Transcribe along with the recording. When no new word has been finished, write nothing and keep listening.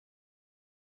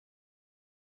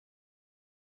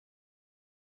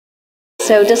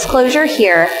So disclosure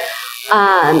here,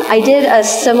 I did a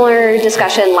similar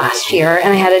discussion last year,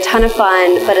 and I had a ton of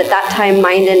fun, but at that time,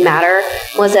 Mind and Matter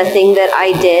was a thing that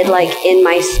I did like in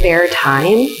my spare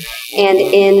time. And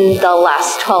in the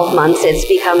last 12 months, it's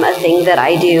become a thing that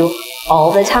I do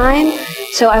all the time.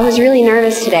 So I was really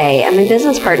nervous today, and my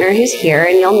business partner, who's here,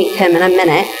 and you'll meet him in a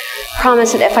minute,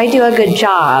 promised that if I do a good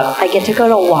job, I get to go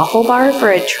to Waffle Bar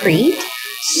for a treat.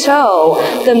 So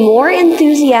the more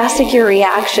enthusiastic your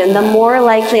reaction, the more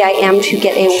likely I am to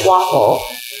get a waffle.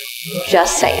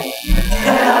 Just saying.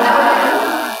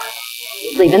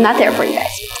 Leaving that there for you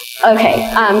guys. Okay,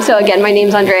 so again, my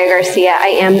name's Andrea Garcia. I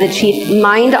am the Chief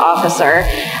Mind Officer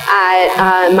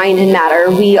at Mind and Matter.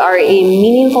 We are a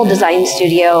meaningful design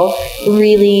studio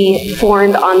really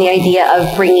formed on the idea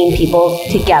of bringing people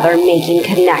together, making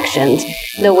connections.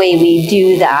 The way we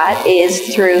do that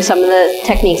is through some of the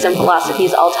techniques and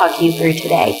philosophies I'll talk you through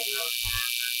today.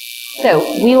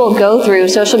 So we will go through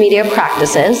social media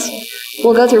practices.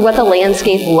 We'll go through what the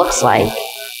landscape looks like,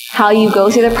 how you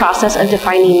go through the process of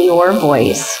defining your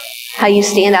voice, how you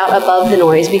stand out above the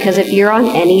noise, because if you're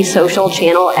on any social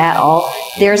channel at all,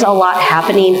 there's a lot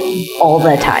happening all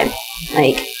the time.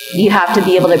 Like, you have to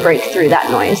be able to break through that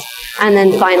noise. And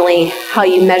then finally, how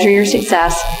you measure your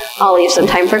success. I'll leave some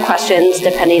time for questions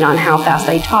depending on how fast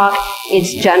I talk.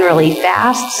 It's generally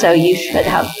fast, so you should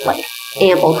have like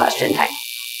ample question time.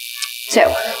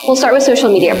 So we'll start with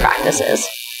social media practices.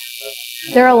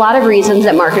 There are a lot of reasons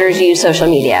that marketers use social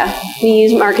media. We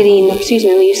use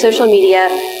social media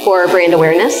for brand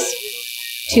awareness,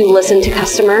 to listen to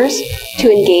customers, to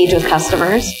engage with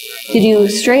customers, to do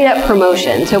straight up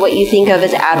promotion, so what you think of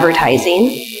as advertising,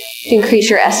 to increase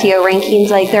your SEO rankings.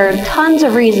 Like, there are tons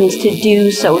of reasons to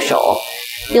do social.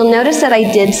 You'll notice that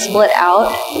I did split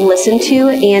out listen to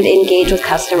and engage with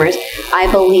customers.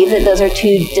 I believe that those are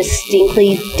two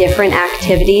distinctly different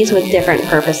activities with different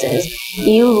purposes.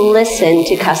 You listen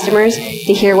to customers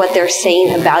to hear what they're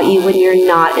saying about you when you're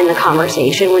not in the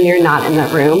conversation, when you're not in the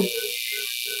room.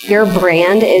 Your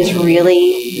brand is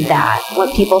really that,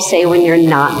 what people say when you're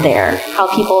not there, how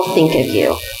people think of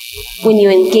you. When you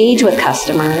engage with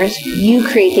customers, you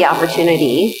create the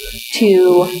opportunity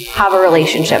to have a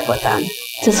relationship with them,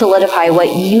 to solidify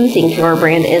what you think your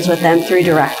brand is with them through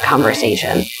direct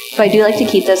conversation. So I do like to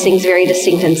keep those things very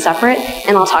distinct and separate,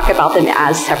 and I'll talk about them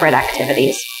as separate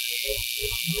activities.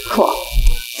 Cool.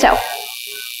 So,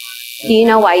 do you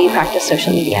know why you practice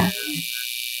social media?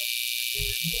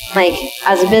 Like,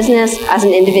 as a business, as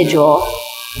an individual,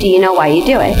 do you know why you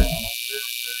do it?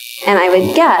 And I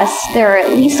would guess there are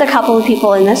at least a couple of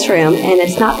people in this room, and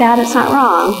it's not bad, it's not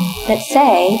wrong, that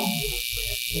say,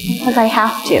 because I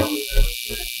have to.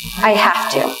 I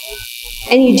have to.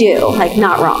 And you do, like,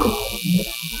 not wrong.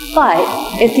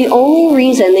 But if the only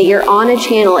reason that you're on a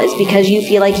channel is because you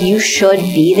feel like you should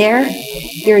be there,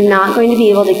 you're not going to be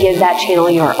able to give that channel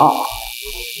your all.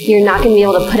 You're not going to be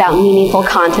able to put out meaningful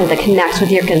content that connects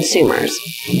with your consumers.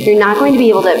 You're not going to be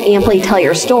able to amply tell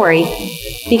your story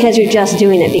because you're just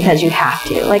doing it because you have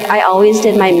to. Like, I always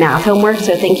did my math homework,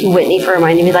 so thank you, Whitney, for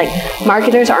reminding me, like,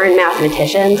 marketers aren't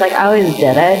mathematicians. Like, I always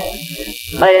did it,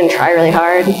 but I didn't try really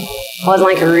hard. I wasn't,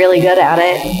 like, really good at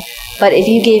it. But if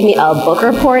you gave me a book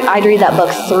report, I'd read that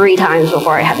book 3 times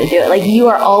before I had to do it. Like, you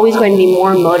are always going to be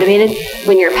more motivated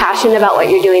when you're passionate about what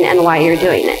you're doing and why you're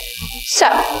doing it. So,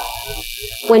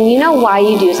 when you know why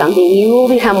you do something, you will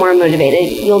become more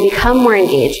motivated, you'll become more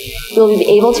engaged, you'll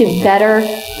be able to better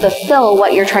fulfill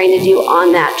what you're trying to do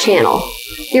on that channel.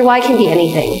 Your why can be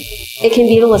anything. It can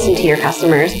be to listen to your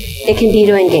customers, it can be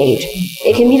to engage,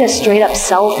 it can be to straight up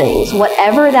sell things.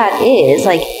 Whatever that is,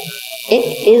 like,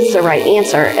 it is the right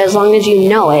answer as long as you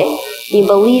know it, you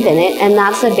believe in it, and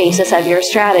that's the basis of your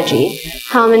strategy.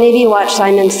 How many of you watch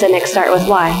Simon Sinek Start With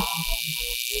Why?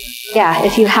 Yeah,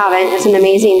 if you haven't, it's an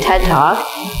amazing TED Talk,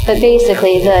 but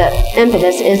basically the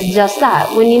impetus is just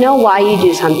that. When you know why you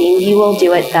do something, you will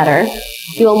do it better,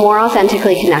 you will more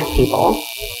authentically connect people,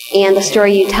 and the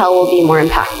story you tell will be more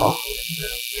impactful.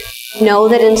 Know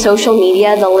that in social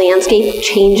media, the landscape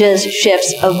changes,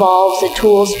 shifts, evolves, the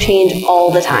tools change all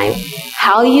the time.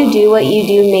 How you do what you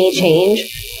do may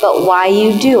change, but why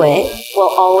you do it will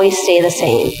always stay the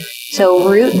same. So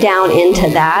root down into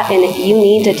that, and if you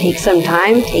need to take some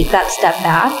time, take that step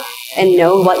back and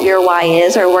know what your why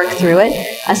is, or work through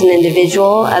it as an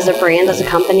individual, as a brand, as a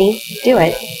company. Do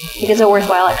it. I think it's a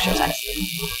worthwhile exercise.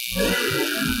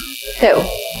 So,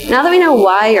 now that we know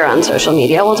why you're on social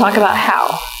media, we'll talk about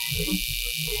how.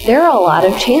 There are a lot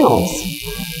of channels.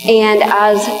 And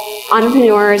as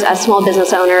entrepreneurs, as small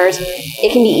business owners,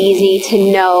 it can be easy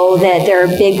to know that there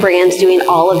are big brands doing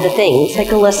all of the things. Like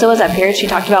Alyssa was up here, she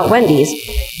talked about Wendy's.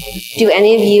 Do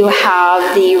any of you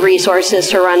have the resources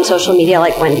to run social media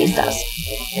like Wendy's does?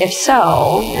 If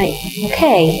so, like,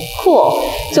 okay,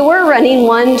 cool. So we're running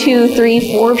 1, 2,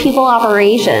 3, 4 people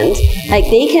operations. Like,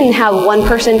 they can have one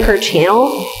person per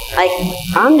channel. Like,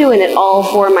 I'm doing it all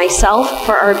for myself,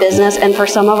 for our business, and for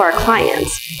some of our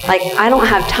clients. Like, I don't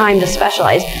have time to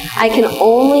specialize. I can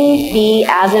only be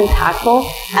as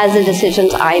impactful as the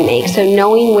decisions I make. So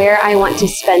knowing where I want to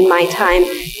spend my time,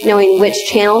 knowing which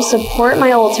channels support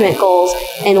my ultimate goals,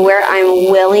 and where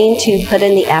I'm willing to put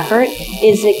in the effort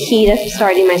is the key to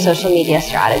starting my social media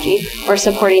strategy or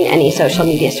supporting any social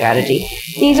media strategy.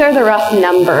 These are the rough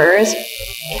numbers.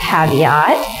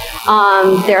 Caveat.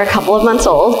 They're a couple of months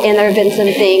old, and there have been some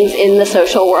things in the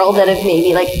social world that have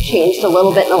maybe like changed a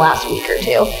little bit in the last week or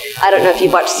two. I don't know if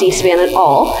you've watched C-SPAN at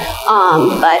all,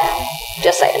 but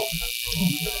just saying.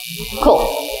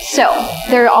 Cool. So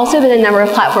there have also been a number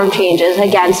of platform changes.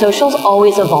 Again, social's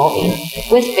always evolving.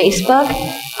 With Facebook,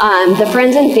 the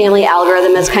friends and family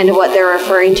algorithm is kind of what they're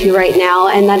referring to right now,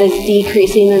 and that is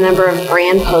decreasing the number of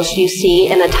brand posts you see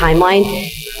in a timeline,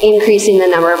 increasing the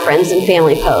number of friends and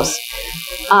family posts.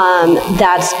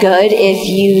 That's good if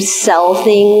you sell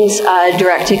things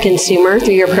direct to consumer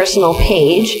through your personal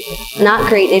page. Not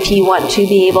great if you want to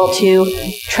be able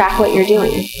to track what you're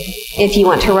doing. If you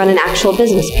want to run an actual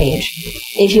business page.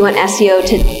 If you want SEO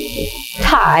to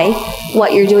tie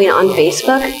what you're doing on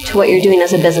Facebook to what you're doing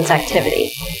as a business activity.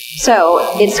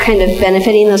 So it's kind of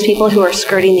benefiting those people who are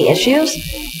skirting the issues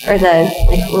or the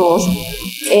rules.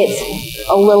 It's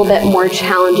a little bit more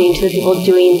challenging to the people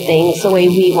doing things the way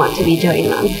we want to be doing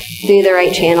them through the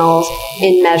right channels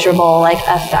in measurable,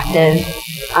 effective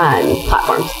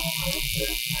platforms.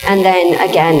 And then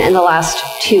again, in the last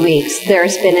 2 weeks,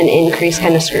 there's been an increased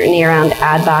kind of scrutiny around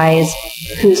ad buys,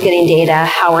 who's getting data,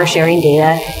 how we're sharing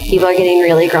data. People are getting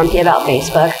really grumpy about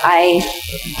Facebook. I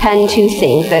tend to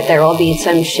think that there will be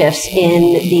some shifts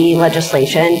in the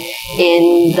legislation,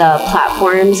 in the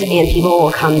platforms, and people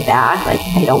will come back. I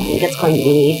don't think it's going to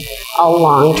be a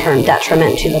long-term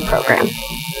detriment to the program.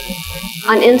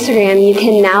 On Instagram, you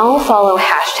can now follow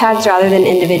hashtags rather than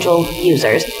individual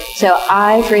users. So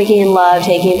I freaking love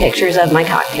taking pictures of my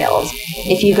cocktails.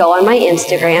 If you go on my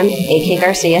Instagram,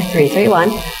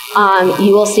 akgarcia331,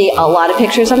 you will see a lot of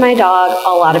pictures of my dog, a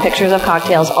lot of pictures of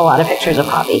cocktails, a lot of pictures of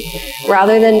coffee.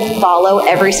 Rather than follow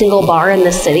every single bar in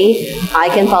the city, I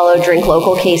can follow Drink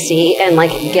Local KC and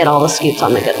get all the scoops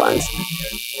on the good ones.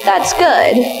 That's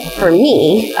good for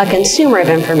me, a consumer of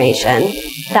information.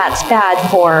 That's bad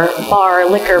for bar,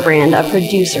 liquor brand, a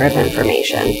producer of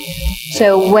information.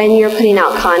 So when you're putting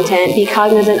out content, be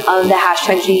cognizant of the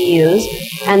hashtags you use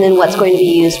and then what's going to be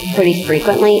used pretty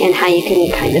frequently and how you can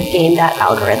kind of game that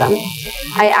algorithm.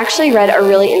 I actually read a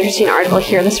really interesting article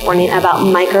here this morning about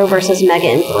micro versus mega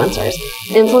influencers.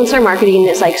 Influencer marketing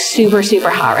is super, super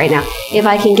hot right now. If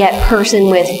I can get person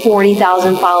with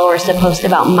 40,000 followers to post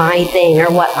about my thing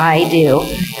or what I do,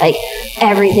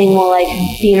 everything will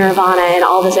be nirvana and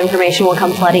all this information will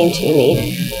come flooding to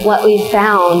me. What we've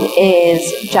found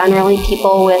is generally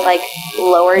people with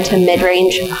lower to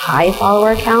mid-range high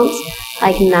follower counts,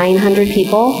 900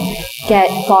 people, get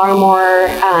far more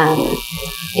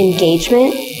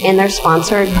engagement in their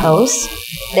sponsored posts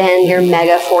than your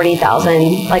mega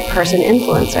 40,000 person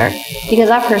influencer, because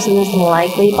that person has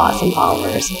likely bought some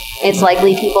followers. It's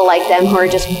likely people like them who are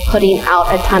just putting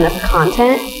out a ton of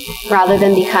content rather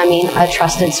than becoming a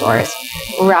trusted source,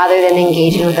 rather than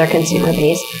engaging with their consumer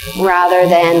base, rather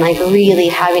than really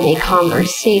having a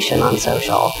conversation on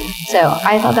social. So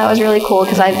I thought that was really cool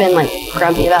because I've been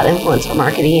grumpy about influencer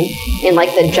marketing in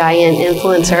the giant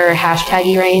influencer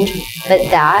hashtaggy range, but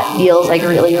that feels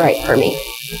really right for me.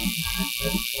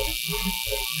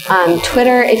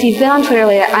 Twitter, if you've been on Twitter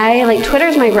lately, Twitter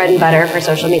is my bread and butter for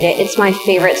social media. It's my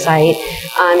favorite site.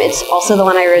 It's also the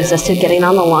one I resisted getting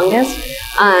on the longest.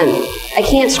 I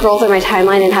can't scroll through my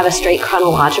timeline and have a straight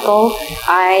chronological.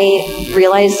 I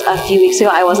realized a few weeks ago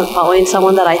I wasn't following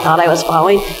someone that I thought I was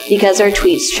following because their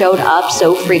tweets showed up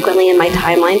so frequently in my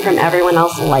timeline from everyone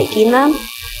else liking them.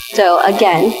 So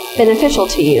again, beneficial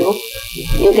to you.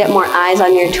 You'll get more eyes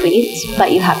on your tweets,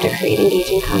 but you have to create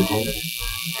engaging content.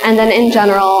 And then in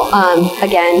general,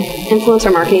 again,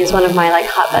 influencer marketing is one of my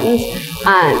hot buttons.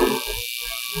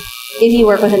 If you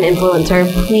work with an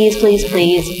influencer, please, please,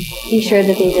 please be sure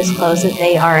that they disclose that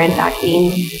they are in fact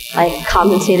being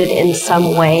compensated in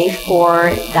some way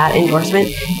for that endorsement.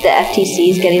 The FTC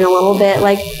is getting a little bit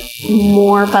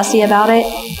more fussy about it,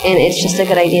 and it's just a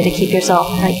good idea to keep yourself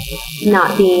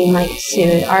not being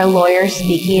sued. Our lawyer's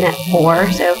speaking at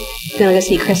 4, so if you want to go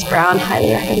see Chris Brown,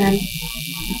 highly recommend.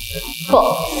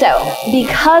 Cool. So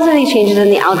because of these changes in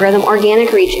the algorithm,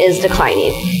 organic reach is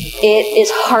declining. it is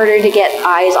harder to get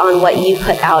eyes on what you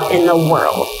put out in the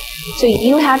world. So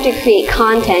you have to create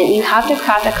content, you have to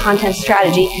craft a content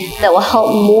strategy that will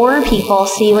help more people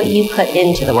see what you put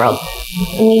into the world.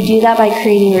 And you do that by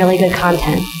creating really good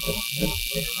content.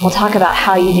 We'll talk about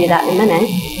how you do that in a minute.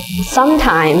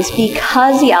 Sometimes,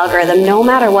 because the algorithm, no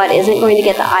matter what, isn't going to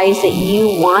get the eyes that you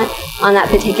want on that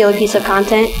particular piece of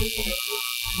content,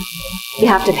 you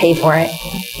have to pay for it.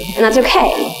 And that's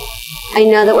okay. I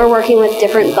know that we're working with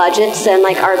different budgets than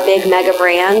like our big mega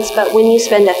brands, but when you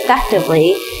spend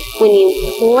effectively, when you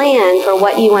plan for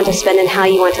what you want to spend and how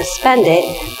you want to spend it,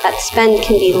 that spend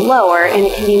can be lower and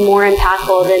it can be more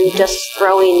impactful than just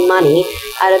throwing money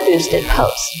at a boosted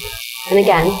post. And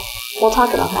again, we'll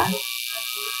talk about that.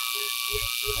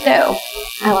 So,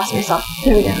 I lost myself.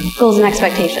 There we go. Goals and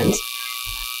expectations.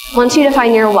 Once you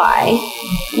define your why,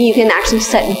 you can actually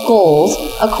set goals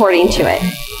according to it.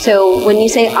 So when you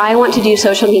say, I want to do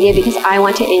social media because I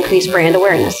want to increase brand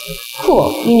awareness,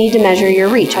 cool. You need to measure your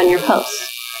reach on your posts.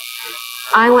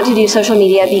 I want to do social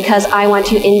media because I want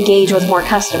to engage with more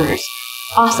customers.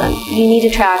 Awesome. You need to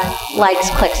track likes,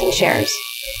 clicks, and shares.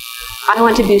 I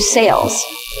want to boost sales.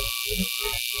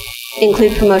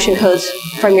 Include promotion codes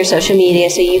from your social media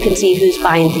so you can see who's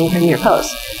buying things from your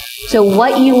posts. So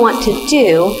what you want to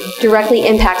do directly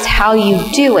impacts how you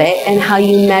do it and how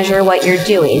you measure what you're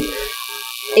doing.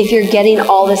 If you're getting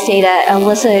all this data,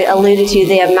 Alyssa alluded to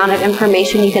the amount of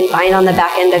information you can find on the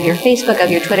back end of your Facebook, of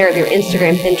your Twitter, of your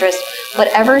Instagram, Pinterest,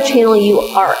 whatever channel you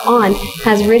are on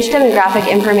has rich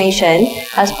demographic information,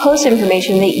 has post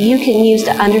information that you can use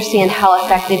to understand how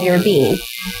effective you're being.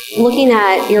 Looking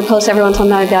at your post every once in a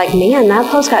while, I'd be like, man,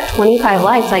 that post got 25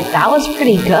 likes. Like, that was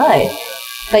pretty good.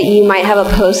 But you might have a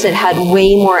post that had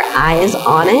way more eyes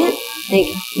on it. Like,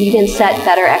 you can set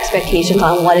better expectations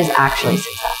on what is actually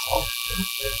successful.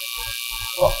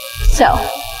 Cool. So,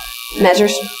 measure,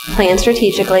 plan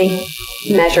strategically,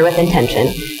 measure with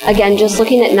intention. Again, just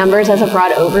looking at numbers as a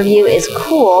broad overview is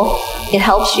cool. It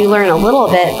helps you learn a little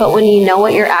bit, but when you know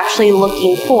what you're actually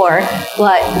looking for,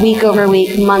 what week over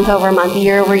week, month over month,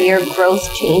 year over year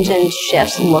growth, change, and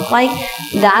shifts look like,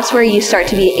 that's where you start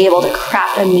to be able to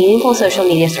craft a meaningful social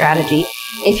media strategy.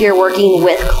 If you're working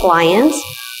with clients,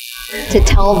 to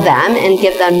tell them and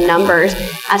give them numbers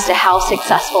as to how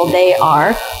successful they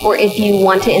are, or if you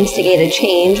want to instigate a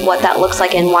change, what that looks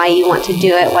like and why you want to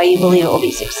do it, why you believe it will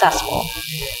be successful.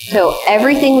 So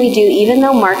everything we do, even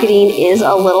though marketing is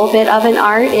a little bit of an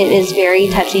art, it is very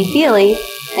touchy-feely,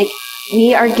 like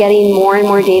we are getting more and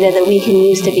more data that we can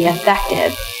use to be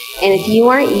effective. And if you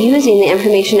aren't using the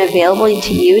information available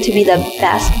to you to be the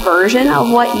best version of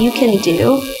what you can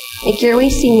do, like you're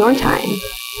wasting your time.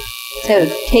 So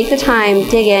take the time,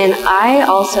 dig in. I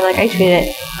also, I treat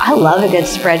it, I love a good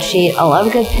spreadsheet. I love a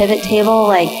good pivot table.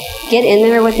 Like, get in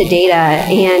there with the data.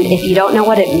 And if you don't know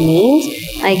what it means,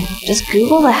 just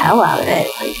Google the hell out of it.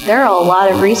 There are a lot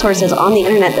of resources on the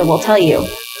internet that will tell you.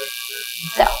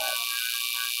 So,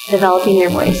 developing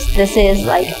your voice. This is,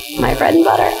 my bread and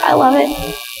butter. I love it.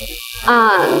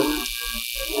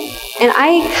 And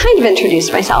I kind of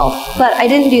introduced myself, but I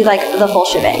didn't do, the full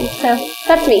shebang. So,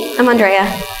 that's me. I'm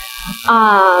Andrea.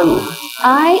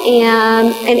 I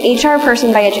am an HR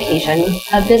person by education,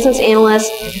 a business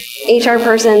analyst, HR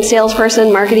person,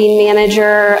 salesperson, marketing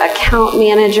manager, account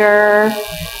manager,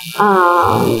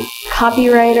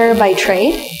 copywriter by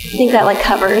trade. I think that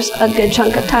covers a good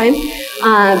chunk of time.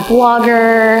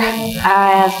 Blogger,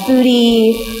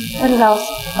 foodie, what else?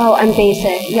 Oh, I'm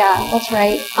basic. Yeah, that's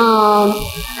right.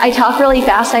 I talk really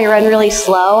fast. I run really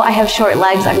slow. I have short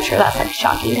legs. I'm sure that's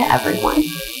shocking to everyone.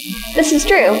 This is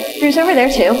Drew. Drew's over there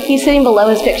too. He's sitting below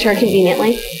his picture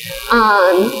conveniently.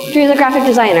 Drew's a graphic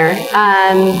designer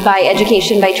by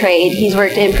education, by trade. He's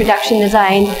worked in production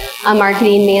design, a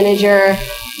marketing manager.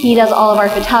 He does all of our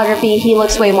photography. He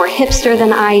looks way more hipster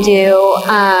than I do.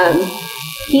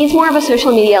 He's more of a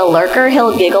social media lurker.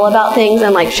 He'll giggle about things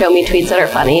and show me tweets that are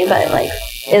funny, but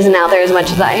isn't out there as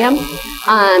much as I am.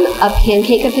 A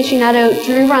pancake aficionado.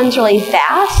 Drew runs really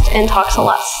fast and talks a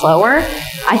lot slower.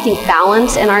 I think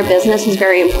balance in our business is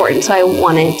very important, so I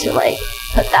wanted to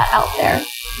put that out there.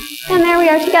 And there we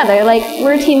are together.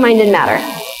 We're a team-minded matter.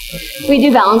 We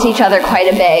do balance each other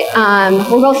quite a bit.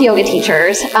 We're both yoga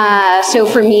teachers, so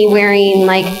for me, wearing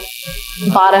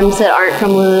bottoms that aren't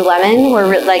from Lululemon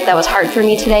were that was hard for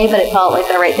me today, but it felt like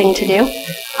the right thing to do.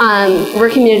 We're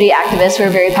community activists.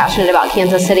 We're very passionate about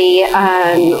Kansas City.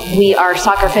 We are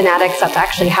soccer fanatics. That's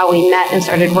actually how we met and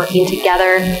started working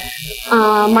together.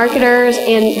 Marketers,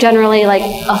 and generally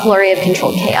a flurry of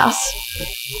controlled chaos.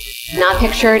 Not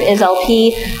pictured is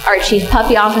LP, our chief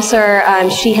puppy officer.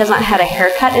 She has not had a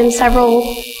haircut in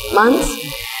several months,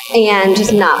 and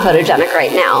just not photogenic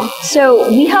right now. So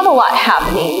we have a lot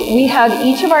happening. We have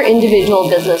each of our individual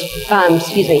business,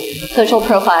 social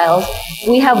profiles.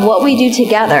 We have what we do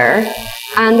together,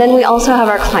 and then we also have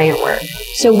our client work.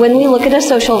 So when we look at a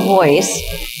social voice,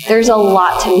 there's a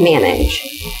lot to manage.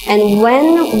 And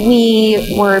when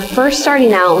we were first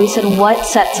starting out, we said, what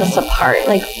sets us apart?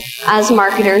 Like, as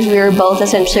marketers, we were both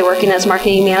essentially working as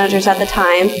marketing managers at the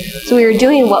time. So we were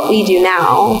doing what we do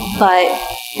now, but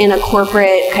in a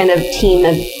corporate kind of team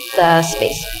of the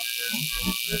space.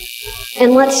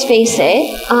 And let's face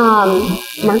it,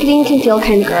 marketing can feel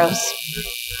kind of gross.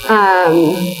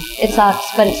 It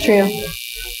sucks, but it's true.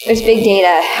 There's big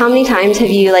data. How many times have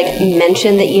you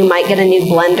mentioned that you might get a new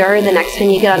blender? The next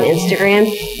time you get on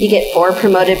Instagram, you get 4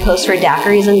 promoted posts for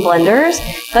daiquiris and blenders.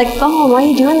 Like, oh, why are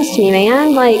you doing this to me,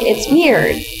 man? It's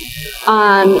weird.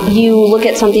 You look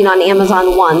at something on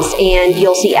Amazon once and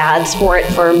you'll see ads for it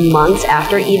for months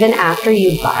after, even after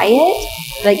you buy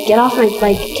it. Get off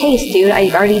my case, dude. I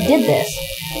already did this.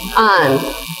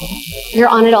 You're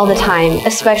on it all the time,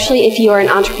 especially if you are an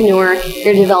entrepreneur,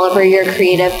 you're a developer, you're a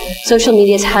creative. Social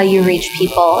media is how you reach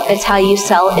people. It's how you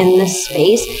sell in this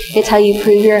space. It's how you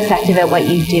prove you're effective at what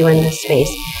you do in this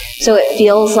space. So it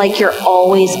feels like you're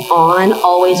always on,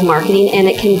 always marketing, and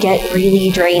it can get really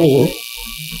draining.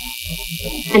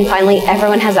 And finally,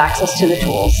 everyone has access to the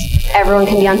tools. Everyone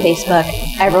can be on Facebook.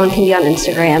 Everyone can be on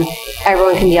Instagram.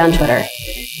 Everyone can be on Twitter.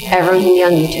 Everyone can be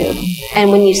on YouTube. And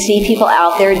when you see people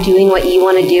out there doing what you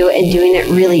want to do and doing it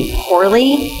really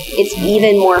poorly, it's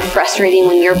even more frustrating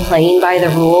when you're playing by the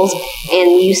rules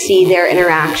and you see their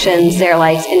interactions, their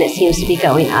likes, and it seems to be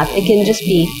going up. It can just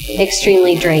be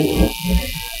extremely draining.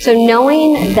 So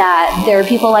knowing that there are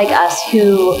people like us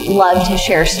who love to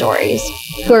share stories,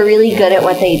 who are really good at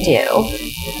what they do,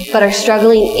 but are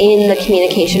struggling in the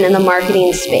communication and the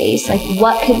marketing space,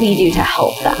 what could we do to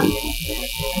help them?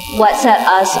 What set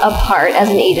us apart as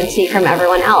an agency from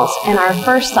everyone else? And our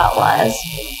first thought was,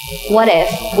 what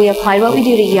if we applied what we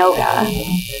do to yoga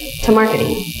to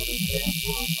marketing?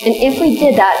 And if we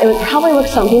did that, it would probably look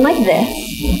something like this.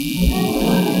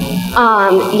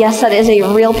 Yes, that is a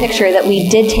real picture that we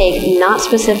did take, not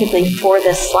specifically for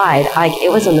this slide.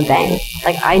 It was in the bank.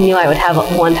 I knew I would have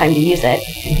one time to use it.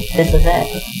 This is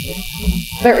it.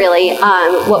 But really,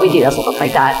 what we do doesn't look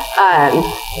like that.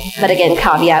 But again,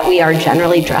 caveat, we are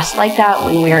generally dressed like that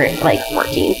when we're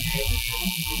working.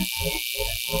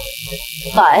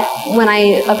 But when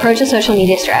I approach a social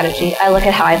media strategy, I look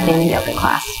at how I plan a yoga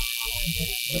class.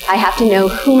 I have to know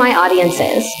who my audience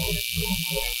is.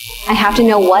 I have to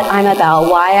know what I'm about,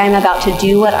 why I'm about to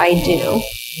do what I do.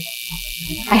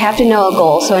 I have to know a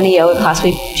goal. So in a yoga class,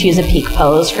 we choose a peak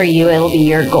pose. For you, it'll be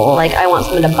your goal. I want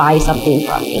someone to buy something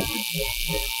from me.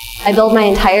 I build my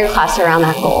entire class around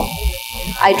that goal.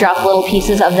 I drop little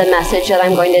pieces of the message that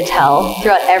I'm going to tell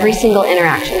throughout every single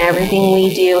interaction, everything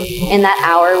we do in that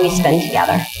hour we spend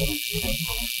together.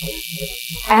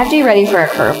 I have to be ready for a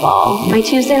curveball. My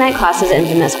Tuesday night class is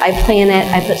infamous. I plan it.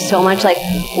 I put so much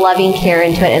loving care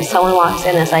into it. If someone walks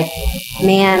in and is like,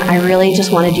 man, I really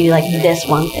just want to do this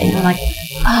one thing. I'm like,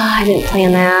 I didn't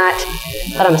plan that.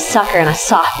 But I'm a sucker and a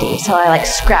softie, so I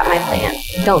scrap my plan.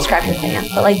 Don't scrap your plan,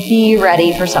 but be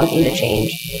ready for something to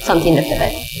change, something to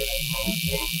pivot.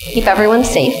 Keep everyone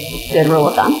safe, good rule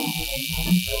of thumb.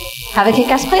 Have a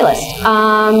kick-ass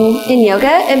playlist. In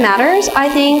yoga, it matters. I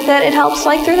think that it helps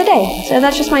through the day. So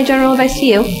that's just my general advice to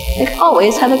you.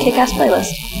 Always have a kick-ass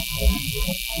playlist.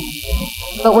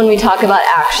 But when we talk about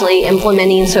actually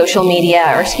implementing social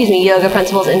media, or yoga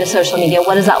principles into social media,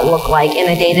 what does that look like in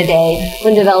a day-to-day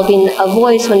when developing a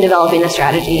voice, when developing a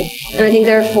strategy? And I think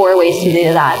there are 4 ways to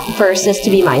do that. First is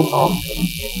to be mindful.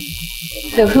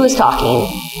 So who is talking?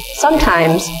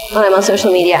 Sometimes when I'm on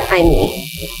social media, I'm me.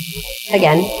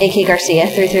 Again, AK Garcia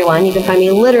 331. You can find me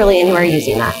literally anywhere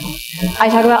using that. I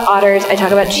talk about otters, I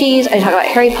talk about cheese, I talk about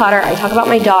Harry Potter, I talk about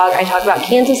my dog, I talk about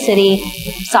Kansas City,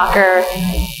 soccer,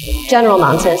 general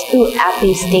nonsense. Ooh,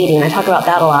 app-based dating, I talk about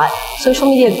that a lot. Social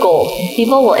media gold.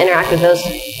 People will interact with those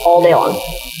all day long.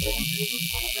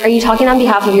 Are you talking on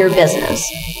behalf of your business?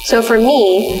 So for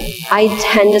me, I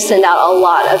tend to send out a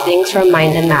lot of things from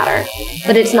Mind and Matter,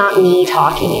 but it's not me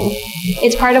talking.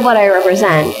 It's part of what I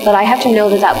represent, but I have to know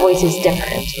that that voice is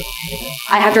different.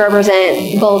 I have to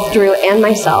represent both Drew and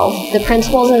myself, the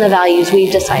principles and the values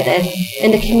we've decided,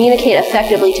 and to communicate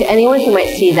effectively to anyone who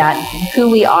might see that, who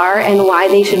we are and why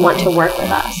they should want to work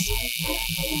with us.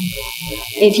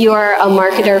 If you're a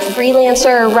marketer,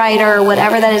 freelancer, writer,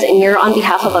 whatever that is, and you're on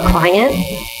behalf of a client,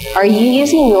 are you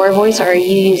using your voice or are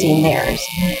you using theirs?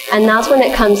 And that's when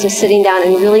it comes to sitting down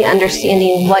and really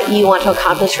understanding what you want to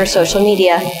accomplish for social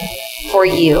media for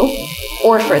you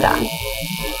or for them.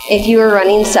 if you are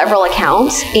running several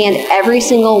accounts and every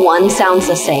single one sounds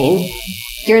the same,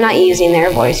 you're not using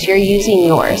their voice, you're using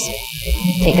yours.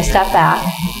 Take a step back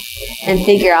and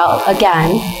figure out,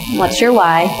 again, what's your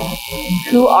why,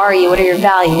 who are you, what are your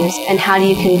values, and how do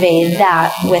you convey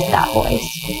that with that voice.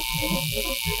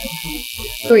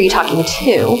 Who are you talking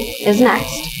to is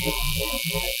next.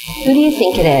 Who do you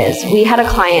think it is? We had a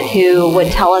client who would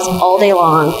tell us all day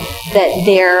long that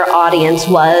their audience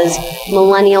was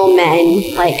millennial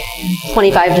men, like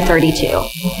 25 to 32.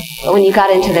 But when you got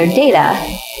into their data,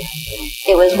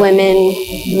 it was women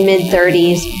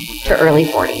mid-30s to early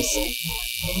 40s.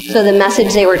 So the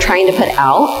message they were trying to put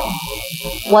out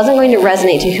wasn't going to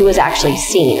resonate to who was actually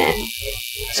seeing it.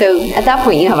 So at that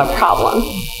point, you have a problem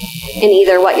in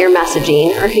either what you're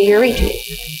messaging or who you're reaching.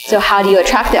 So how do you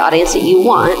attract the audience that you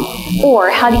want, or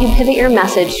how do you pivot your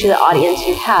message to the audience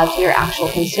you have, to your actual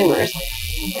consumers?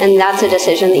 And that's a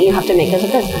decision that you have to make as a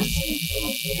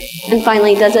business. And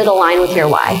finally, does it align with your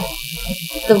why?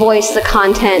 The voice, the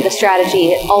content, the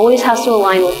strategy, it always has to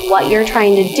align with what you're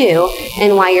trying to do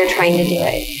and why you're trying to do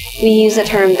it. We use the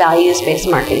term values-based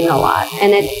marketing a lot,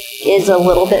 and it is a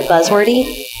little bit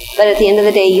buzzwordy. But at the end of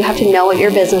the day, you have to know what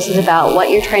your business is about, what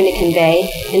you're trying to convey,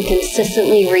 and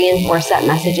consistently reinforce that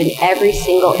message in every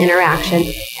single interaction,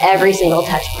 every single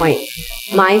touch point.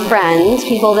 My friends,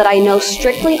 people that I know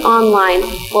strictly online,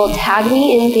 will tag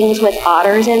me in things with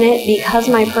otters in it because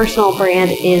my personal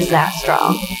brand is that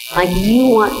strong. Like, you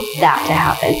want that to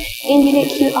happen. And you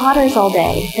get cute otters all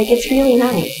day. Like, it's really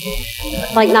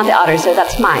nice. Like, not the otters, so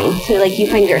that's mine. So, like, you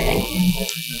find your thing.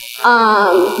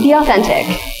 Be authentic.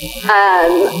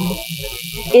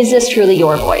 Is this truly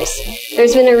your voice?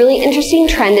 There's been a really interesting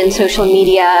trend in social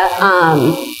media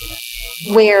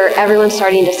where everyone's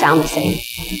starting to sound the same.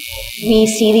 We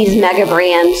see these mega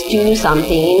brands do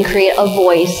something, create a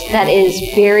voice that is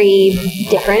very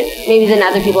different, maybe than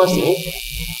other people have seen,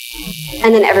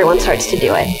 and then everyone starts to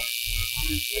do it.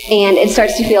 And it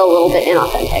starts to feel a little bit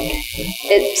inauthentic.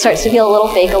 It starts to feel a little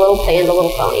fake, a little planned, a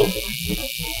little phony.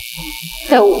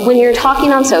 So when you're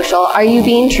talking on social, are you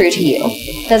being true to you?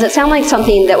 Does it sound like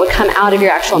something that would come out of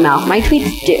your actual mouth? My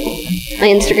tweets do. My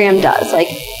Instagram does. Like,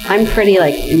 I'm pretty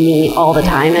like me all the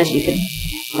time, as you could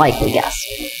likely guess.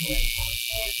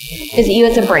 Is it you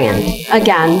as a brand?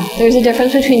 Again, there's a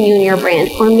difference between you and your brand,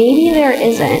 or maybe there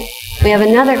isn't. We have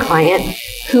another client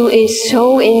who is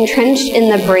so entrenched in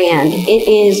the brand, it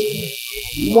is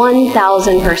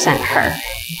 1,000% her.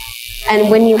 And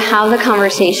when you have the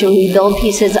conversation, when you build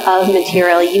pieces of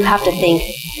material, you have to think,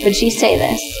 would she say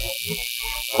this?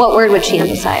 What word would she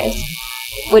emphasize?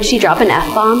 Would she drop an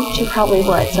F-bomb? She probably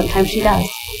would. Sometimes she does.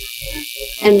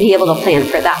 And be able to plan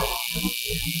for that.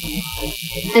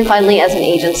 And finally, as an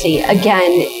agency, again,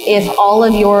 if all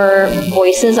of your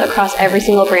voices across every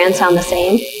single brand sound the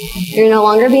same, you're no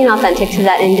longer being authentic to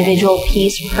that individual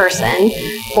piece, person,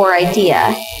 or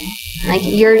idea. Like,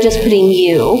 you're just putting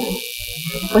you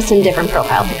with some different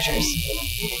profile pictures.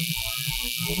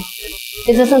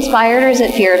 Is this inspired, or is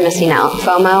it fear of missing out?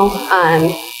 FOMO?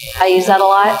 I use that a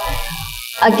lot.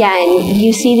 Again,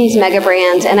 you see these mega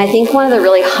brands, and I think one of the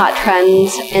really hot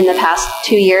trends in the past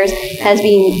 2 years has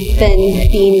been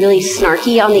being really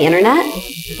snarky on the internet,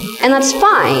 and that's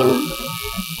fine,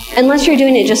 unless you're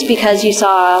doing it just because you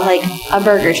saw like a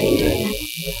burger chain doing it.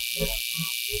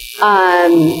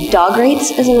 Dog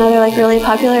rates is another like really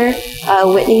popular.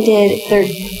 Whitney did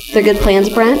their Good Plans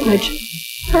Brent, which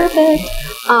perfect.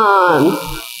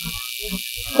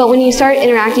 But when you start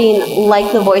interacting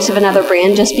like the voice of another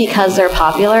brand just because they're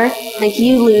popular, like,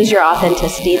 you lose your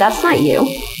authenticity. That's not you.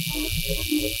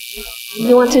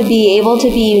 You want to be able to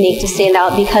be unique, to stand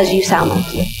out because you sound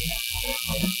like you.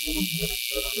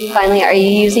 And finally, are you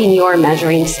using your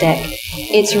measuring stick?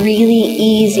 It's really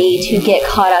easy to get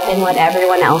caught up in what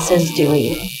everyone else is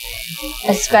doing,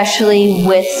 especially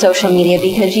with social media,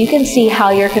 because you can see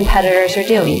how your competitors are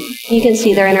doing. You can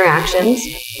see their interactions.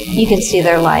 You can see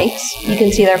their likes, you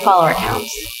can see their follower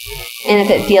counts. And if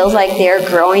it feels like they're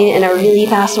growing in a really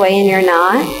fast way and you're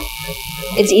not,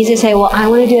 it's easy to say, well, I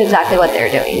want to do exactly what they're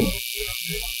doing.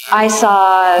 I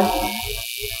saw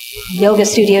yoga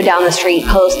studio down the street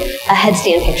post a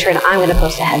headstand picture, and I'm going to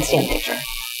post a headstand picture.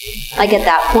 Like, at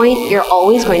that point, you're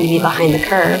always going to be behind the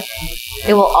curve.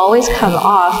 It will always come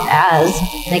off as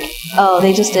like, oh,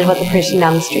 they just did what the person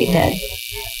down the street did.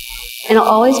 And it'll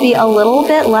always be a little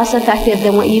bit less effective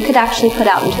than what you could actually put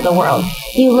out into the world.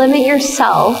 You limit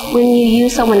yourself when you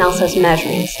use someone else's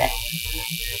measuring stick.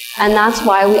 And that's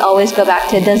why we always go back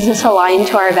to, does this align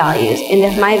to our values? And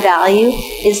if my value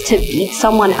is to beat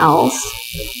someone else,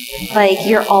 like,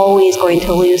 you're always going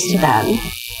to lose to them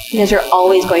because you're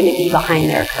always going to be behind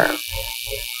their curve.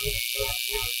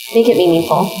 Make it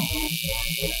meaningful.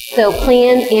 So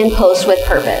plan and post with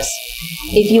purpose.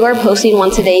 If you are posting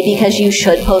once a day because you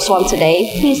should post once a day,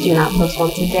 please do not post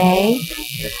once a day.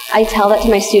 I tell that to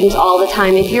my students all the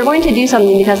time. If you're going to do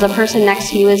something because the person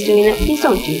next to you is doing it, please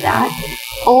don't do that.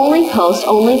 Only post,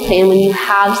 only plan when you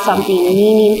have something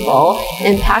meaningful,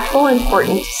 impactful,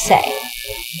 important to say.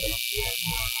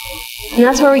 And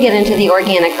that's where we get into the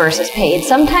organic versus paid.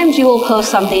 Sometimes you will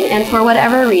post something and for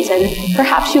whatever reason,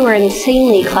 perhaps you were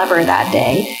insanely clever that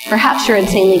day, perhaps you're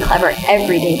insanely clever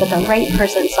every day, but the right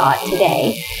person saw it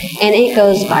today, and it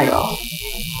goes viral.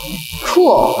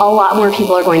 Cool, a lot more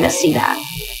people are going to see that.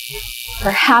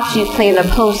 Perhaps you planned a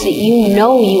post that you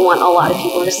know you want a lot of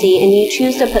people to see and you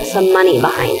choose to put some money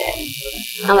behind it.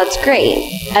 Now that's great,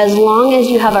 as long as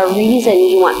you have a reason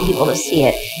you want people to see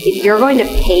it. If you're going to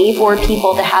pay for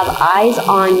people to have eyes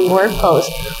on your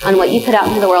post, on what you put out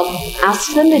into the world,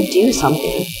 ask them to do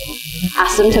something.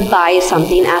 Ask them to buy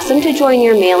something, ask them to join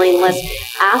your mailing list,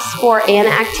 ask for an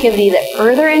activity that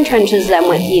further entrenches them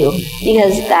with you,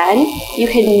 because then you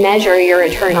can measure your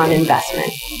return on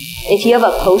investment. If you have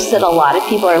a post that a lot of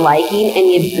people are liking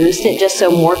and you boost it just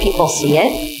so more people see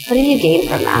it, what do you gain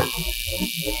from that?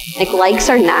 Like, likes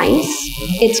are nice,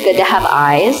 it's good to have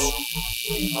eyes,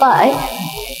 but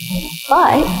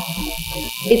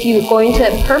if you're going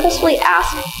to purposefully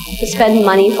ask to spend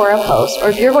money for a post, or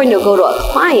if you're going to go to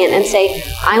a client and say,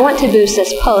 I want to boost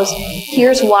this post,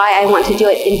 here's why I want to do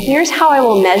it, and here's how I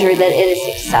will measure that it is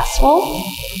successful,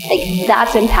 like,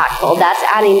 that's impactful, that's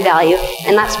adding value,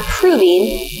 and that's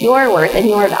proving your worth and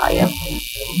your value.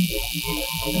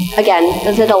 Again,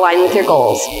 does it align with your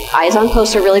goals? Eyes on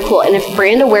posts are really cool, and if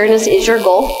brand awareness is your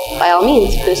goal, by all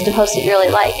means, boost a post that you really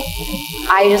like.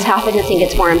 I just happen to think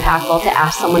it's more impactful to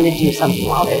ask someone to do something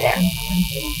while they're there.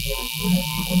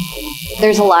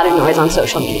 There's a lot of noise on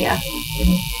social media.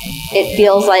 It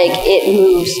feels like it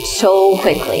moves so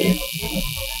quickly.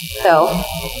 So,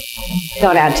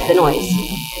 don't add to the noise.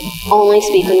 Only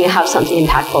speak when you have something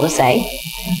impactful to say.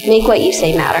 Make what you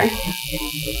say matter.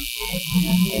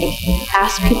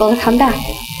 Ask people to come back.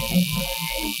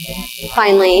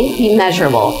 Finally, be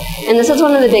measurable. And this is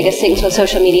one of the biggest things with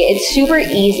social media. It's super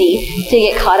easy to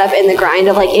get caught up in the grind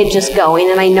of like it just going,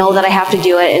 and I know that I have to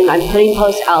do it, and I'm putting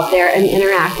posts out there and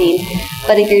interacting.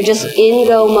 But if you're just in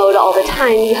go mode all the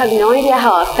time, you have no idea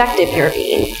how effective you're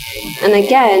being. And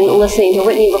again, listening to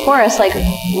Whitney before us, like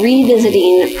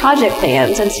revisiting project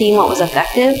plans and seeing what was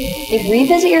effective, like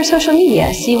revisit your social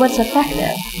media, see what's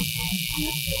effective.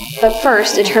 But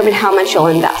first, determine how much you'll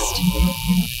invest.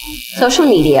 Social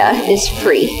media is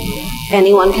free.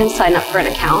 Anyone can sign up for an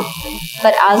account.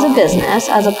 But as a business,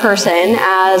 as a person,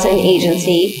 as an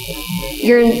agency,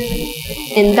 you're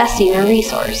investing a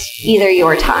resource, either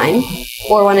your time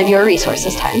or one of your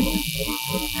resources' time.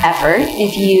 Effort,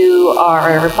 if you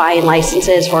are buying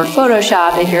licenses for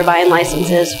Photoshop, if you're buying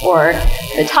licenses for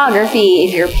photography,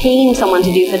 if you're paying someone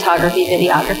to do photography,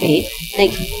 videography,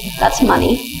 like, that's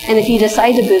money. And if you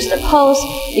decide to boost a post,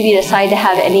 if you decide to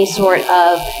have any sort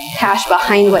of cash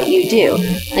behind what you do,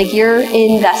 like, you're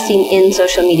investing in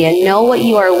social media. Know what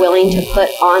you are willing to put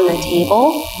on the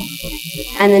table,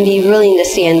 and then be willing to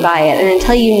stand by it. And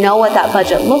until you know what that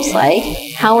budget looks like,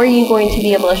 how are you going to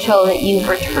be able to show that you've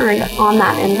returned on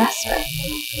that investment?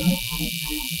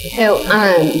 So,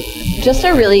 just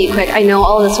a really quick, I know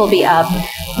all this will be up,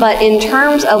 but in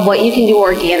terms of what you can do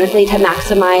organically to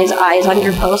maximize eyes on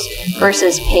your post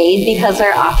versus paid, because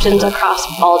there are options across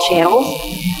all channels.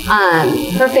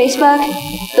 For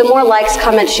Facebook, the more likes,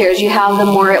 comments, shares you have, the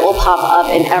more it will pop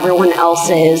up in everyone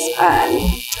else's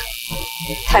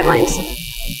timelines.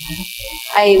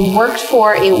 I worked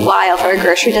for a while for a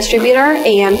grocery distributor,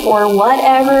 and for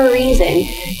whatever reason,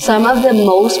 some of the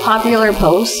most popular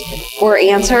posts were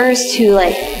answers to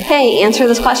like, hey, answer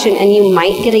this question and you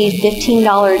might get a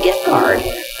 $15 gift card.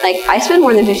 Like, I spend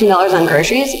more than $15 on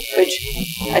groceries, which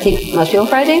I think most people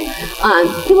probably do.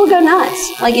 People go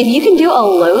nuts. Like, if you can do a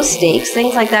low stakes,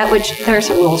 things like that, which there are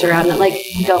some rules around it, like,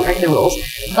 don't break the rules.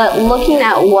 But looking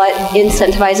at what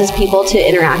incentivizes people to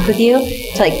interact with you,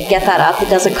 to like get that up, it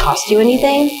doesn't cost you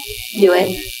anything, do it.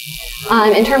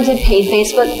 In terms of paid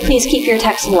Facebook, please keep your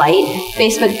text light.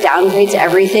 Facebook downgrades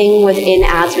everything within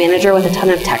Ads Manager with a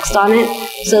ton of text on it.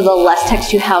 So the less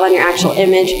text you have on your actual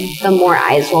image, the more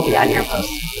eyes will be on your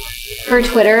post. For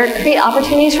Twitter, create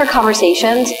opportunities for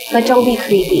conversations, but don't be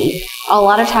creepy. A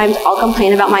lot of times I'll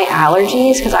complain about my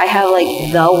allergies because I have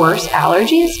like the worst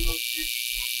allergies.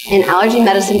 And allergy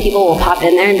medicine people will pop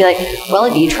in there and be like, well,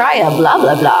 if you try a blah,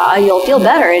 blah, blah, you'll feel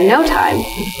better in no time.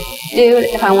 Dude,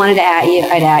 if I wanted to at you,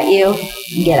 I'd at you.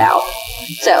 Get out.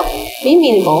 So, be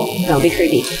meaningful, don't be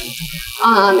creepy.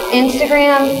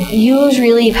 Instagram, use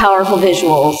really powerful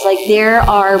visuals. Like there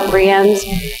are brands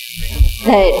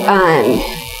that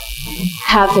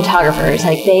have photographers.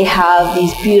 Like they have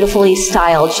these beautifully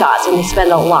styled shots and they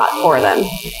spend a lot for them.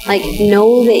 Like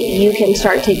know that you can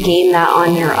start to game that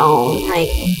on your own. Like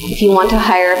if you want to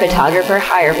hire a photographer,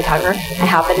 hire a photographer. I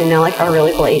happen to know like a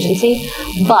really cool agency.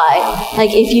 But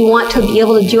like if you want to be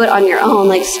able to do it on your own,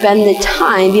 like spend the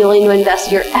time, be willing to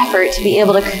invest your effort to be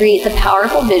able to create the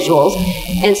powerful visuals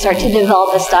and start to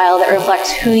develop a style that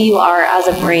reflects who you are as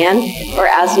a brand or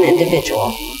as an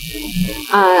individual.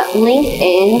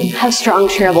 LinkedIn has strong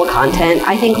shareable content.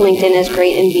 I think LinkedIn is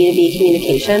great in B2B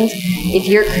communications. If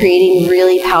you're creating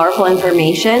really powerful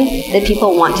information that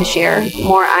people want to share,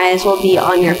 more eyes will be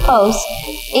on your posts,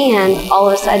 and all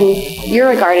of a sudden you're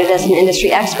regarded as an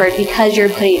industry expert because you're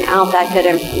putting out that good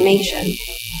information.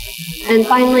 And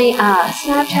finally,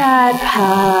 Snapchat,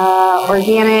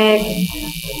 organic.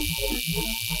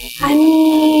 I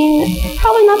mean,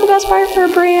 probably not the best part for a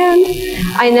brand.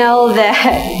 I know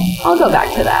that, I'll go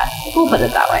back to that. We'll put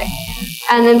it that way.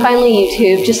 And then finally,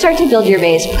 YouTube. Just start to build your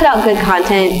base, put out good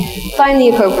content, find the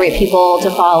appropriate people to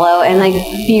follow, and like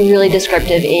be really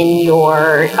descriptive in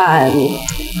your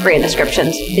brand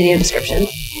descriptions, video descriptions.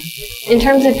 In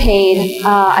terms of paid,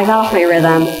 I got off my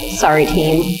rhythm. Sorry,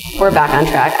 team. We're back on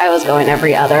track. I was going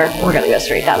every other. We're going to go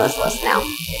straight down this list now.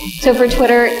 So for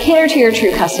Twitter, cater to your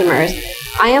true customers.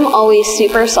 I am always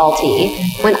super salty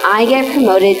when I get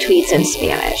promoted tweets in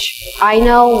Spanish. I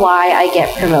know why I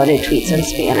get promoted tweets in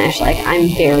Spanish. Like, I'm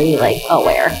very,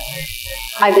 aware.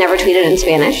 I've never tweeted in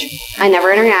Spanish. I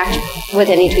never interact with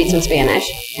any tweets in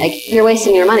Spanish. Like, you're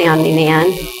wasting your money on me,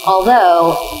 man.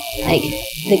 Although,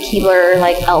 the Keebler,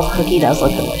 elf cookie does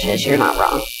look delicious. You're not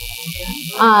wrong.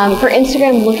 For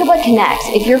Instagram, look at what connects.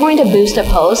 If you're going to boost a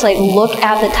post, look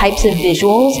at the types of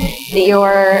visuals that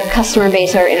your customer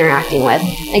base are interacting with.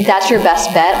 That's your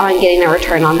best bet on getting a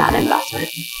return on that investment.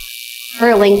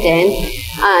 For LinkedIn,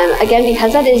 again,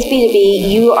 because that is B2B,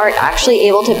 you are actually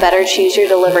able to better choose your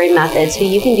delivery method. So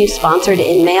you can do sponsored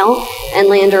in-mail and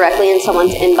land directly in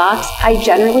someone's inbox. I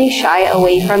generally shy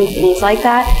away from things like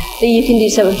that, but you can do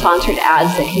some sponsored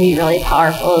ads that can be really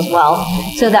powerful as well.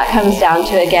 So that comes down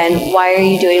to, again, why are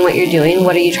you doing what you're doing?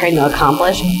 What are you trying to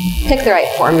accomplish? Pick the right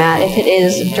format. If it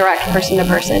is direct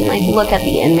person-to-person, look at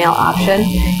the in-mail option.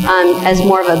 As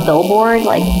more of a billboard,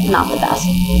 not the best.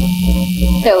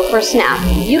 So for Snap,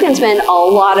 you can spend a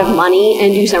lot of money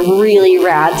and do some really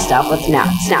rad stuff with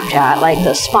Snapchat, like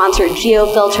the sponsored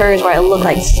geo filters where I look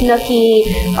like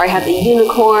Snooki, or I have the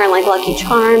unicorn like Lucky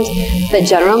Charms. But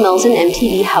General Mills and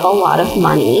MTV have a lot of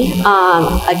money.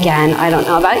 Again, I don't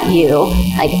know about you.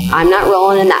 I'm not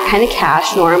rolling in that kind of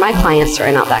cash, nor are my clients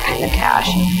throwing out that kind of cash.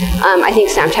 I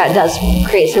think Snapchat does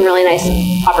create some really nice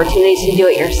opportunities to do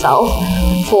it yourself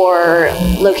for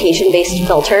location-based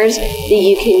filters that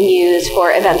you can use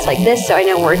for events like this. So I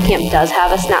know WordCamp does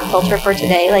have a Snap filter for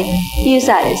today. Use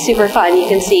that. It's super fun. You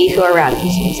can see who around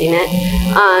who's using it,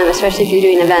 especially if you're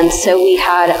doing events. So we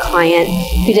had a client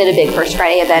who did a big First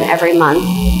Friday event every month,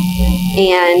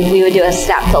 and we would do a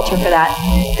Snap filter for that.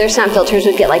 Their Snap filters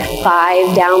would get 5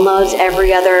 downloads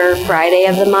every other Friday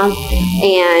of the month,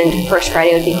 and First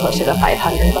Friday would be closer to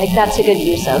 500. That's a good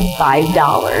use of $5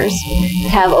 to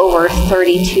have over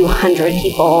 3,200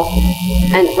 people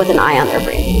and with an eye on their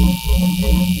branding.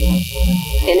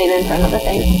 Standing in front of the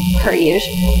thing, per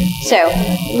usual. So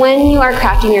when you are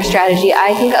crafting your strategy,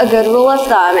 I think a good rule of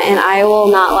thumb, and I will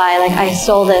not lie, I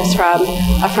stole this from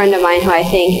a friend of mine who I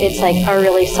think it's a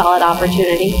really solid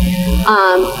opportunity,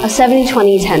 a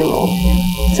 70-20-10 rule.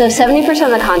 So 70%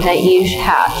 of the content you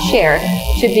share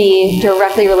should be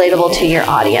directly relatable to your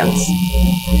audience.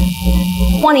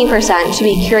 20% should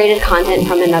be curated content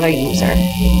from another user.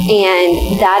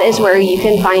 And that is where you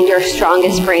can find your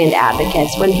strongest brand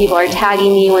advocates. When people are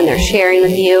tagging you, when they're sharing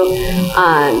with you,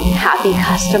 happy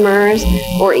customers,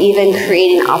 or even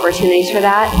creating opportunities for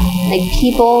that.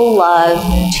 People love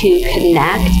to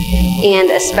connect,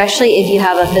 and especially if you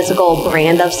have a physical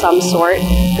brand of some sort,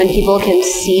 when people can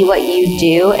see what you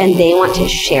do and they want to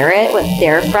share it with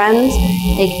their friends,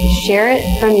 share it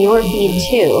from your feed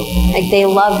too. They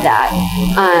love that.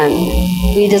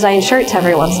 We design shirts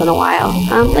every once in a while,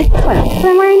 like this one that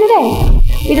I'm wearing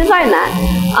today. We design that.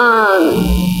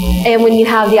 And when you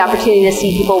have the opportunity to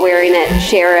see people wearing it,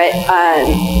 share it.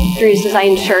 Drew's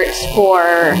designed shirts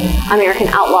for American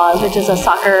Outlaws, which is a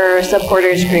soccer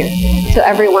supporters group. So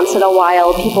every once in a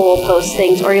while, people will post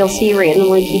things, or you'll see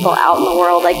randomly people out in the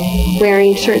world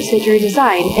wearing shirts that Drew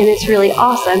designed. And it's really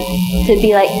awesome to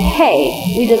be hey,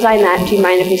 we designed that. Do you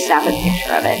mind if we snap a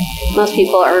picture of it? Most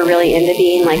people are really into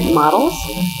being models.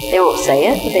 They won't say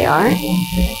it, but they are.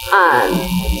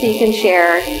 So you can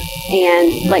share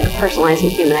and like personalize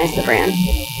and humanize the brand.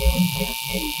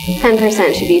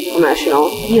 10% should be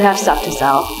promotional. You have stuff to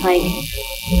sell, like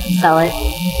sell it.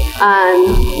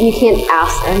 You can't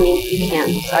ask,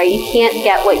 you can't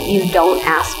get what you don't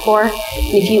ask for.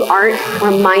 And if you aren't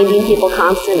reminding people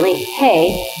constantly,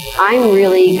 hey, I'm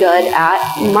really good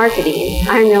at marketing,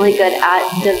 I'm really good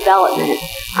at development,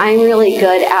 I'm really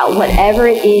good at whatever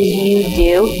it is you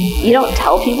do. You don't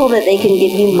tell people that they can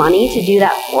give you money to do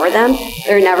that for them.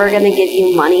 They're never going to give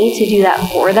you money to do that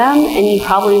for them, and you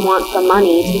probably want the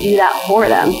money to do that for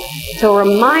them. So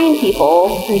remind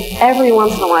people, like every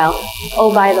once in a while,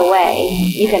 oh, by the way,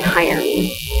 you can hire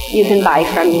me. You can buy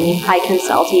from me. I can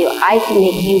sell to you. I can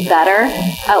make you better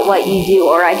at what you do,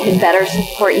 or I can better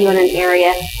support you in an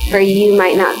area where you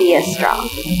might not be as strong.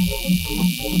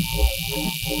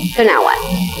 So now what?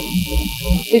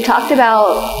 We've talked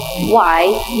about why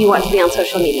you want to be on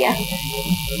social media.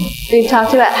 We've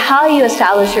talked about how you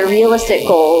establish your realistic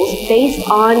goals based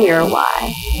on your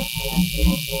why.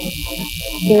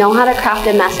 You know how to craft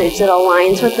a message that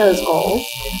aligns with those goals.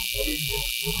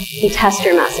 You test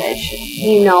your message.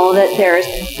 You know that there's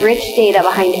rich data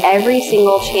behind every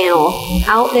single channel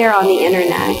out there on the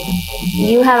internet.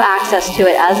 You have access to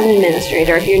it as an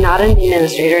administrator. If you're not an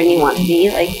administrator and you want to be,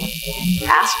 like,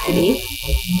 ask to be.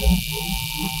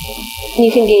 And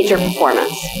you can gauge your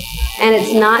performance. And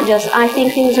it's not just, I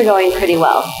think things are going pretty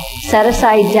well. Set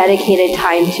aside dedicated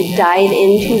time to dive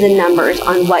into the numbers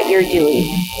on what you're doing.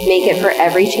 Make it for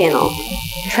every channel.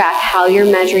 Track how you're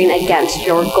measuring against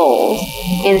your goals.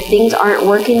 And if things aren't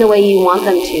working the way you want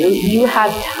them to, you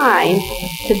have time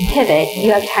to pivot.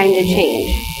 You have time to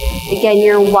change. Again,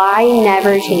 your why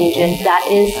never changes. That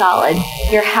is solid.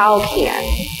 Your how can.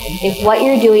 If what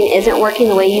you're doing isn't working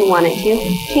the way you want it to,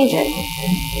 change it.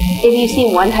 If you see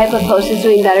one type of post is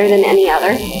doing better than any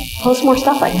other, post more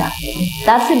stuff like that.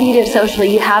 That's the beauty of social.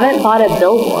 You haven't bought a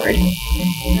billboard.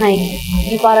 Like,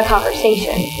 you bought a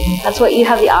conversation. That's what you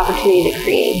have the opportunity to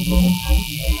create.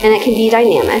 And it can be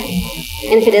dynamic.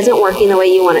 And if it isn't working the way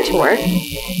you want it to work,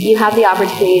 you have the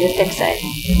opportunity to fix it.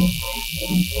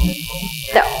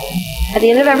 So, at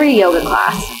the end of every yoga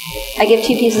class, I give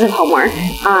 2 pieces of homework.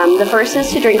 The first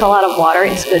is to drink a lot of water.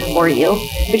 It's good for you,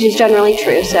 which is generally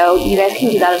true, so you guys can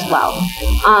do that as well.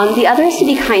 The other is to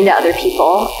be kind to other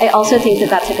people. I also think that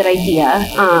that's a good idea,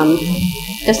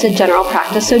 just a general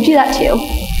practice, so do that too.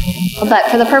 But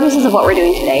for the purposes of what we're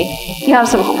doing today, you have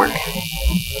some homework.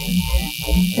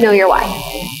 Know your why.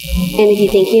 And if you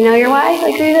think you know your why,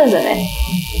 like, revisit it.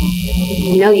 If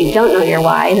you know you don't know your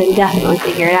why, then definitely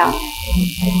figure it out.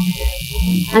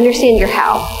 Understand your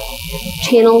how.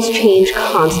 Channels change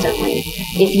constantly.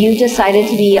 If you decided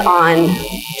to be on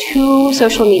 2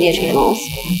 social media channels,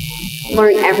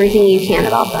 learn everything you can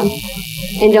about them.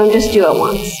 And don't just do it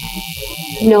once.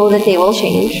 Know that they will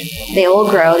change, they will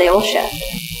grow, they will shift.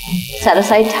 Set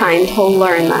aside time to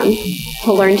learn them,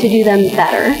 to learn to do them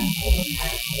better,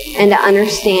 and to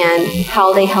understand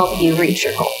how they help you reach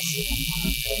your goals.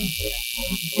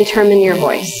 Determine your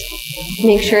voice.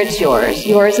 Make sure it's yours.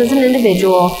 Yours as an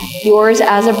individual, yours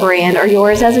as a brand, or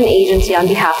yours as an agency on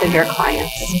behalf of your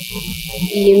clients.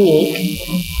 Be unique,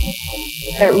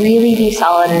 but really be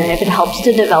solid in it. If it helps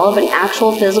to develop an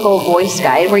actual physical voice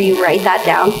guide where you write that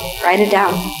down, write it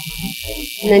down.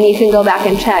 And then you can go back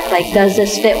and check, like, does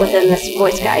this fit within this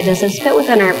voice guide? Does this fit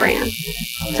within our brand?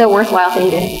 It's a worthwhile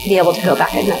thing to be able to go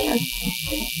back and measure.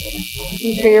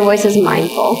 Make sure your voice is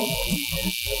mindful.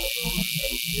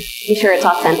 Ensure it's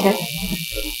authentic.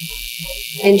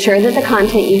 Ensure that the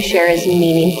content you share is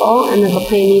meaningful and that the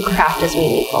plan you craft is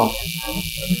meaningful.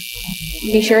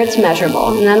 Be sure it's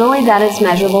measurable. And not only that it's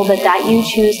measurable, but that you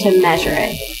choose to measure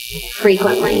it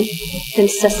frequently,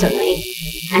 consistently,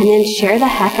 and then share the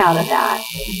heck out of that.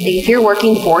 Like, if you're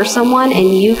working for someone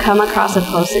and you come across a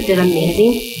post that did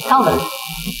amazing, tell them.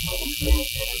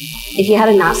 If you had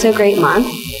a not so great month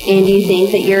and you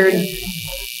think that you're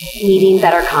needing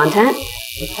better content,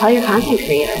 tell your content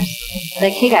creators.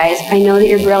 Like, hey guys, I know that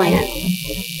you're brilliant.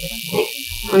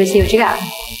 Let me see what you got.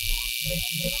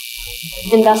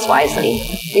 Invest wisely.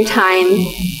 Your time,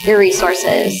 your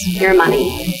resources, your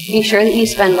money. Be sure that you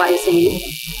spend wisely.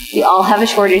 We all have a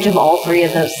shortage of all 3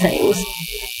 of those things.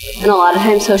 And a lot of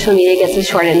times social media gets the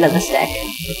short end of the stick.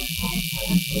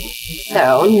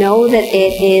 So know that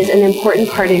it is an important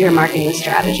part of your marketing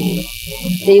strategy.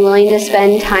 Be willing to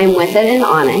spend time with it and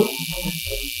on it.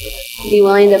 Be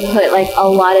willing to put, like, a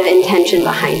lot of intention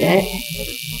behind it.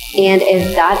 And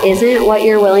if that isn't what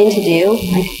you're willing to do,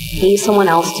 like, pay someone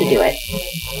else to do it.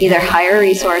 Either hire a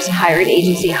resource, hire an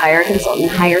agency, hire a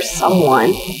consultant, hire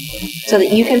someone so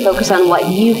that you can focus on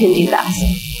what you can do best.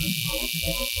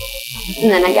 And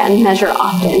then again, measure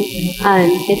often.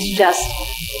 It's just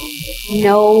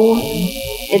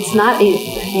it's not a,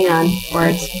 hang on,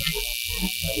 words.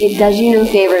 It does you no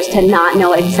favors to not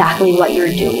know exactly what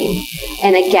you're doing.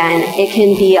 And again, it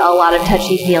can be a lot of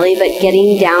touchy-feely, but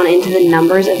getting down into the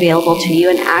numbers available to you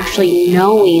and actually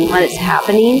knowing what is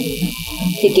happening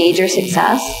to gauge your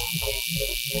success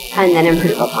and then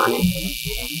improve upon it.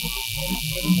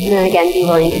 And then again, be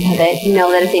willing to pivot.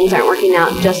 Know that if things aren't working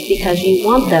out just because you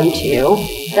want them to,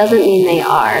 doesn't mean they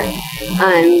are.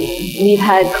 We've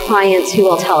had clients who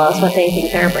will tell us what they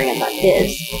think their brand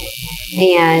is.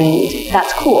 And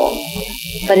that's cool.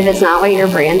 But if it's not what your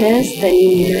brand is, then you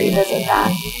need to revisit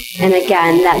that. And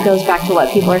again, that goes back to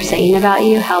what people are saying about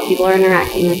you, how people are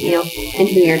interacting with you, and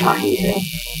who you're talking to.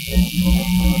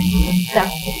 So,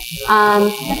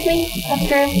 that's me, that's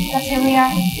Drew, that's who we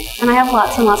are. And I have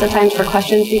lots and lots of time for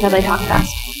questions because I talk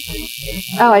fast.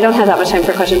 Oh, I don't have that much time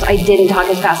for questions. I didn't talk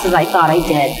as fast as I thought I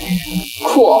did.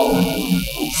 Cool.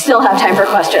 Still have time for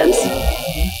questions.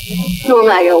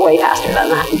 Normally I go way faster than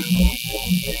that.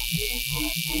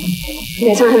 You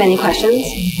guys don't have any questions?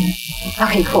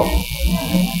 Okay, cool.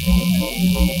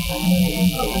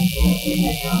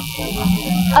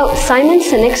 Oh, Simon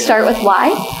Sinek, start with why.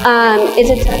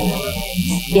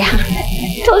 Yeah.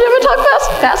 I told you I'm going to talk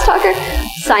fast talker.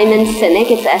 Simon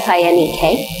Sinek, it's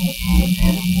S-I-N-E-K.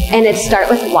 And it's start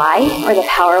with why, or the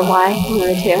power of why, one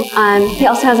of the two. He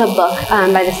also has a book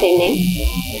by the same name.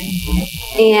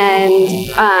 And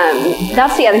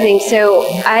that's the other thing. So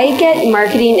I get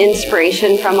marketing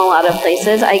inspiration from a lot of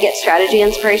places. I get strategy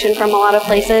inspiration from a lot of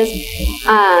places.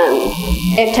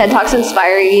 If TED Talks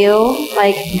inspire you,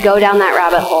 go down that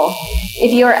rabbit hole.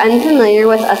 If you are unfamiliar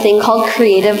with a thing called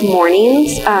Creative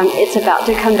Mornings, it's about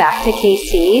to come back to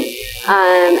KC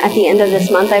at the end of this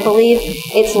month, I believe.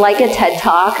 It's like a TED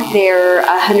Talk. There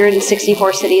are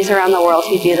 164 cities around the world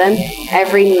who do them.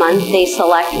 Every month they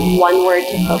select one word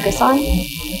to focus on,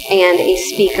 and a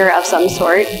speaker of some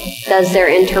sort does their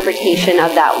interpretation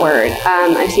of that word.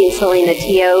 I've seen Selena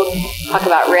Teo talk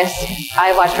about risk.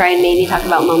 I watched Ryan Mayney talk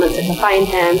about moments that defined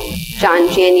him.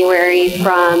 John January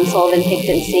from Sullivan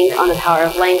Picton Sync on the power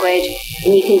of language.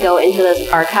 And you can go into those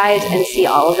archives and see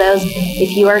all of those.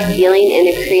 If you are feeling in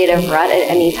a creative rut at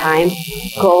any time,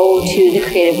 go to the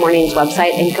Creative Mornings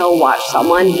website and go watch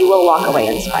someone. You will walk away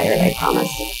inspired, I promise.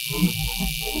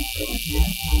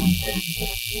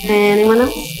 Anyone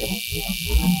else?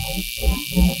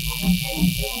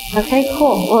 Okay,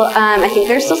 cool. Well, I think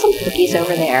there's still some cookies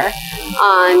over there.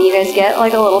 You guys get a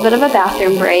little bit of a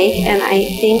bathroom break, and I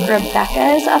think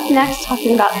Rebecca is up next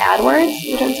talking about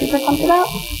AdWords, which I'm super pumped about.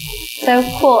 So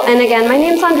cool. And again, my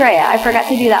name's Andrea. I forgot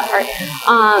to do that part.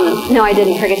 No, I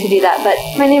didn't forget to do that, but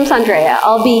my name's Andrea.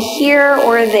 I'll be here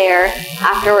or there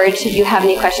afterwards should you have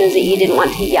any questions that you didn't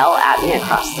want to yell at me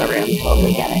across the room.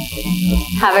 Totally get it.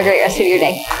 Have a great rest of your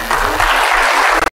day.